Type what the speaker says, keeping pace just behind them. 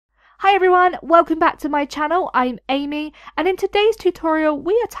Hi everyone, welcome back to my channel. I'm Amy, and in today's tutorial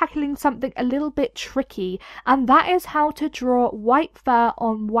we are tackling something a little bit tricky, and that is how to draw white fur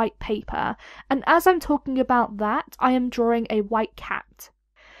on white paper. And as I'm talking about that, I am drawing a white cat.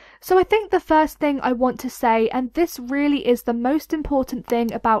 So I think the first thing I want to say, and this really is the most important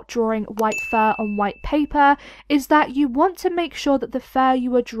thing about drawing white fur on white paper, is that you want to make sure that the fur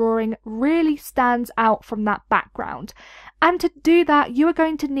you are drawing really stands out from that background. And to do that, you are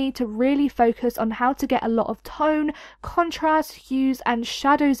going to need to really focus on how to get a lot of tone, contrast, hues and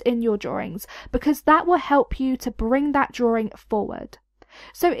shadows in your drawings, because that will help you to bring that drawing forward.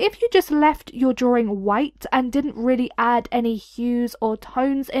 So if you just left your drawing white and didn't really add any hues or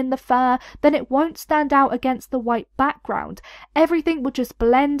tones in the fur, then it won't stand out against the white background. Everything will just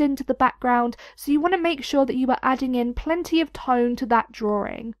blend into the background, so you want to make sure that you are adding in plenty of tone to that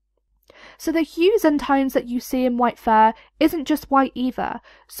drawing. So the hues and tones that you see in white fur isn't just white either.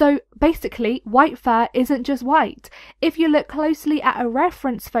 So basically, white fur isn't just white. If you look closely at a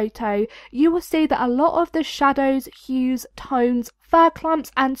reference photo, you will see that a lot of the shadows, hues, tones, fur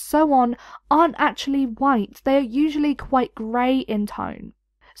clumps and so on aren't actually white. They are usually quite grey in tone.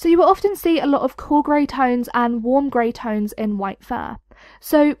 So you will often see a lot of cool grey tones and warm grey tones in white fur.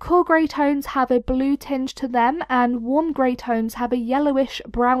 So cool grey tones have a blue tinge to them and warm grey tones have a yellowish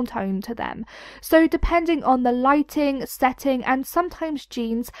brown tone to them. So depending on the lighting, setting and sometimes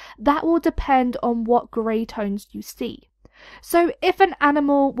genes, that will depend on what grey tones you see. So if an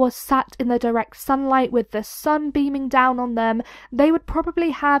animal was sat in the direct sunlight with the sun beaming down on them, they would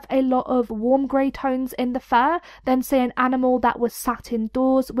probably have a lot of warm grey tones in the fur than say an animal that was sat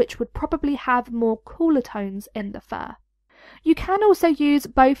indoors, which would probably have more cooler tones in the fur. You can also use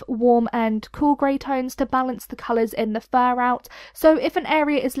both warm and cool grey tones to balance the colours in the fur out, so if an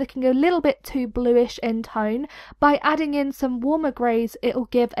area is looking a little bit too bluish in tone, by adding in some warmer greys it will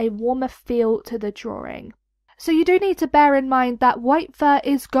give a warmer feel to the drawing. So you do need to bear in mind that white fur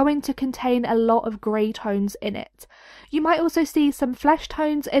is going to contain a lot of grey tones in it. You might also see some flesh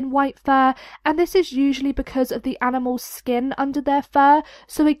tones in white fur, and this is usually because of the animal's skin under their fur,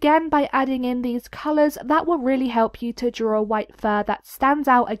 so again by adding in these colours that will really help you to draw white fur that stands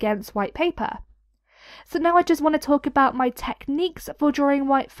out against white paper. So now I just want to talk about my techniques for drawing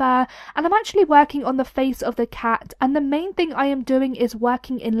white fur, and I'm actually working on the face of the cat, and the main thing I am doing is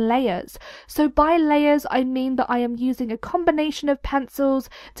working in layers. So by layers I mean that I am using a combination of pencils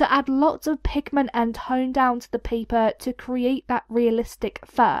to add lots of pigment and tone down to the paper to create that realistic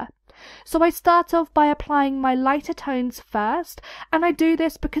fur. So I start off by applying my lighter tones first, and I do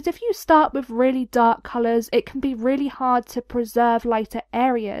this because if you start with really dark colours it can be really hard to preserve lighter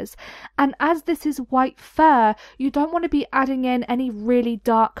areas, and as this is white fur you don't want to be adding in any really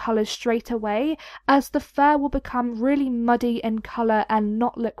dark colours straight away, as the fur will become really muddy in colour and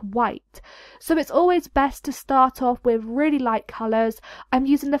not look white. So it's always best to start off with really light colours. I'm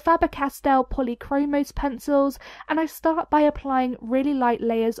using the Faber Castell Polychromos pencils, and I start by applying really light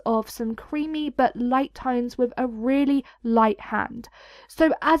layers of some creamy but light tones with a really light hand.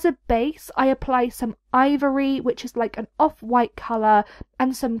 So as a base I apply some ivory, which is like an off-white colour,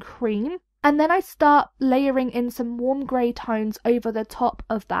 and some cream, and then I start layering in some warm grey tones over the top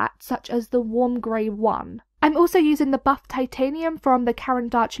of that, such as the warm grey 1. I'm also using the buff titanium from the Caran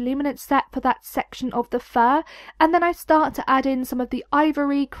D'ache Luminance set for that section of the fur, and then I start to add in some of the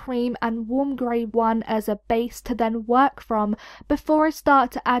ivory, cream and warm grey 1 as a base to then work from before I start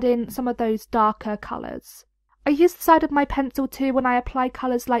to add in some of those darker colours. I use the side of my pencil too when I apply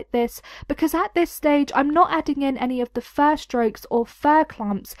colours like this, because at this stage I'm not adding in any of the fur strokes or fur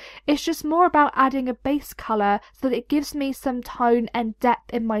clumps. It's just more about adding a base colour so that it gives me some tone and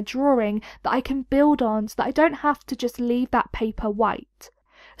depth in my drawing that I can build on, so that I don't have to just leave that paper white.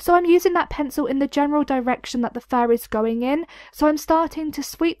 So I'm using that pencil in the general direction that the fur is going in, so I'm starting to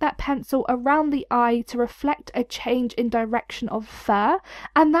sweep that pencil around the eye to reflect a change in direction of fur,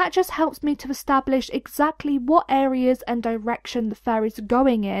 and that just helps me to establish exactly what areas and direction the fur is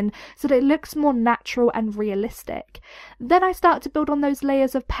going in so that it looks more natural and realistic. Then I start to build on those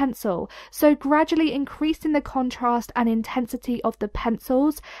layers of pencil, so gradually increasing the contrast and intensity of the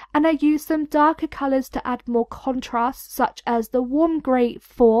pencils, and I use some darker colours to add more contrast, such as the warm grey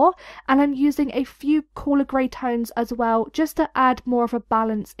 4, and I'm using a few cooler grey tones as well, just to add more of a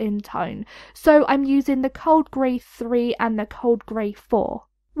balance in tone. So I'm using the cold grey 3 and the cold grey 4.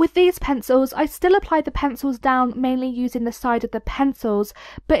 With these pencils, I still apply the pencils down mainly using the side of the pencils,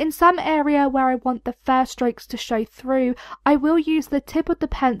 but in some area where I want the fur strokes to show through, I will use the tip of the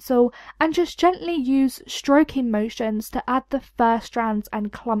pencil and just gently use stroking motions to add the fur strands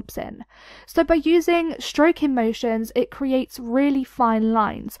and clumps in. So by using stroking motions, it creates really fine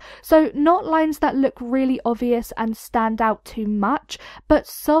lines. So not lines that look really obvious and stand out too much, but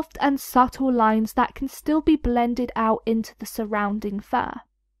soft and subtle lines that can still be blended out into the surrounding fur.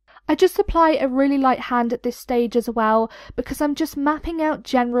 I just apply a really light hand at this stage as well, because I'm just mapping out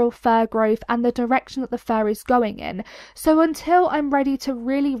general fur growth and the direction that the fur is going in. So until I'm ready to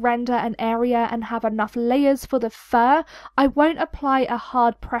really render an area and have enough layers for the fur, I won't apply a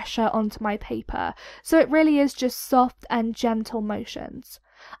hard pressure onto my paper. So it really is just soft and gentle motions.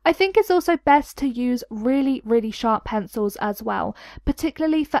 I think it's also best to use really sharp pencils as well,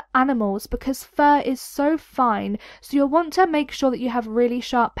 particularly for animals, because fur is so fine, so you'll want to make sure that you have really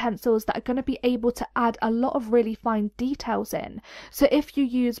sharp pencils that are going to be able to add a lot of really fine details in. So if you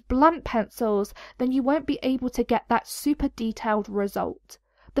use blunt pencils, then you won't be able to get that super detailed result.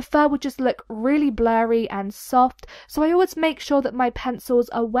 The fur would just look really blurry and soft, so I always make sure that my pencils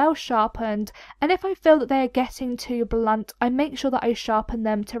are well sharpened, and if I feel that they are getting too blunt, I make sure that I sharpen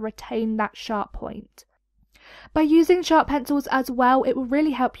them to retain that sharp point. By using sharp pencils as well, it will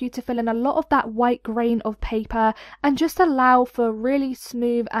really help you to fill in a lot of that white grain of paper and just allow for really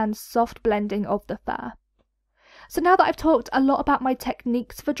smooth and soft blending of the fur. So now that I've talked a lot about my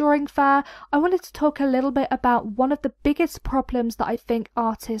techniques for drawing fur, I wanted to talk a little bit about one of the biggest problems that I think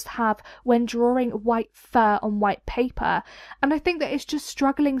artists have when drawing white fur on white paper. And I think that it's just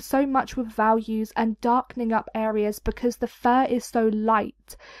struggling so much with values and darkening up areas because the fur is so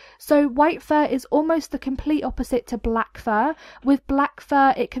light. So white fur is almost the complete opposite to black fur. With black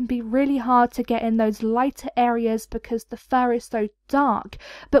fur, it can be really hard to get in those lighter areas because the fur is so dark.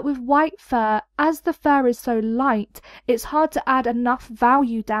 But with white fur, as the fur is so light, it's hard to add enough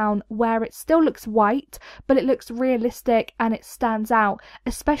value down where it still looks white, but it looks realistic and it stands out,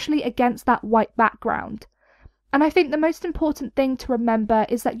 especially against that white background. And I think the most important thing to remember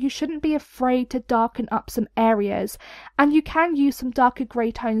is that you shouldn't be afraid to darken up some areas, and you can use some darker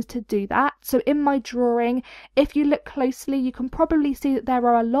grey tones to do that. So in my drawing, if you look closely, you can probably see that there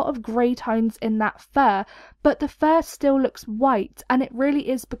are a lot of grey tones in that fur, but the fur still looks white, and it really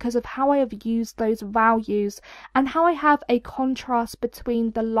is because of how I have used those values and how I have a contrast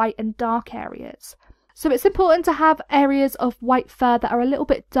between the light and dark areas. So it's important to have areas of white fur that are a little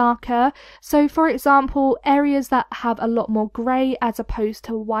bit darker. So for example, areas that have a lot more grey as opposed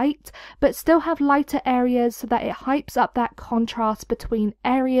to white, but still have lighter areas so that it hypes up that contrast between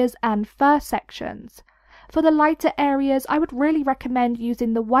areas and fur sections. For the lighter areas, I would really recommend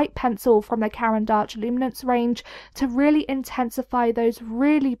using the white pencil from the Caran D'ache Luminance range to really intensify those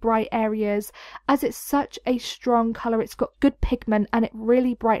really bright areas, as it's such a strong colour. It's got good pigment and it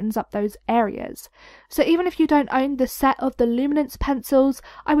really brightens up those areas. So even if you don't own the set of the Luminance pencils,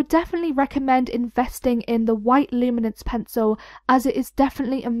 I would definitely recommend investing in the white Luminance pencil, as it is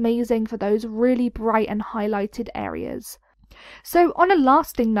definitely amazing for those really bright and highlighted areas. So on a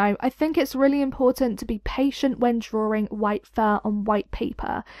lasting note, I think it's really important to be patient when drawing white fur on white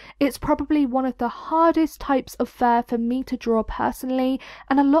paper. It's probably one of the hardest types of fur for me to draw personally,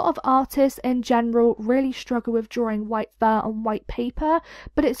 and a lot of artists in general really struggle with drawing white fur on white paper,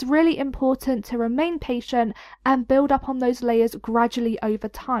 but it's really important to remain patient and build up on those layers gradually over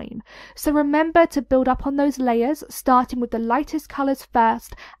time. So remember to build up on those layers, starting with the lightest colours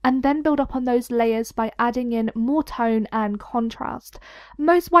first, and then build up on those layers by adding in more tone and contrast.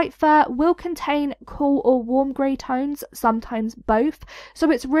 Most white fur will contain cool or warm grey tones, sometimes both,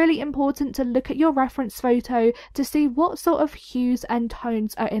 so it's really important to look at your reference photo to see what sort of hues and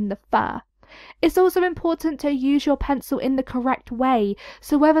tones are in the fur. It's also important to use your pencil in the correct way,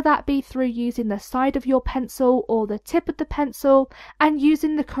 so whether that be through using the side of your pencil or the tip of the pencil, and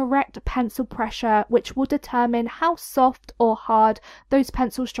using the correct pencil pressure, which will determine how soft or hard those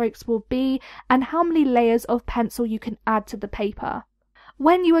pencil strokes will be and how many layers of pencil you can add to the paper.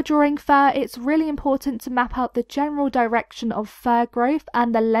 When you are drawing fur, it's really important to map out the general direction of fur growth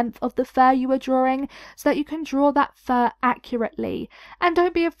and the length of the fur you are drawing so that you can draw that fur accurately. And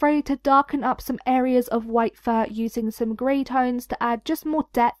don't be afraid to darken up some areas of white fur using some grey tones to add just more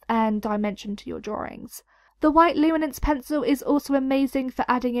depth and dimension to your drawings. The white Luminance pencil is also amazing for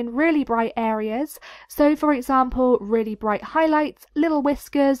adding in really bright areas, so for example really bright highlights, little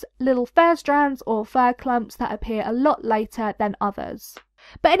whiskers, little fur strands or fur clumps that appear a lot lighter than others.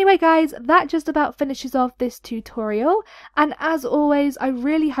 But anyway guys, that just about finishes off this tutorial, and as always I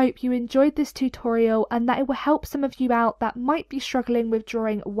really hope you enjoyed this tutorial and that it will help some of you out that might be struggling with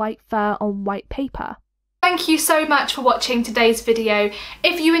drawing white fur on white paper. Thank you so much for watching today's video.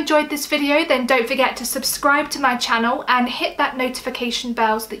 If you enjoyed this video, then don't forget to subscribe to my channel and hit that notification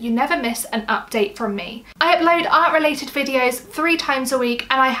bell so that you never miss an update from me. I upload art related videos 3 times a week,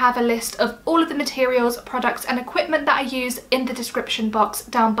 and I have a list of all of the materials, products and equipment that I use in the description box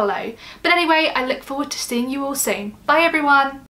down below. But anyway, I look forward to seeing you all soon. Bye everyone!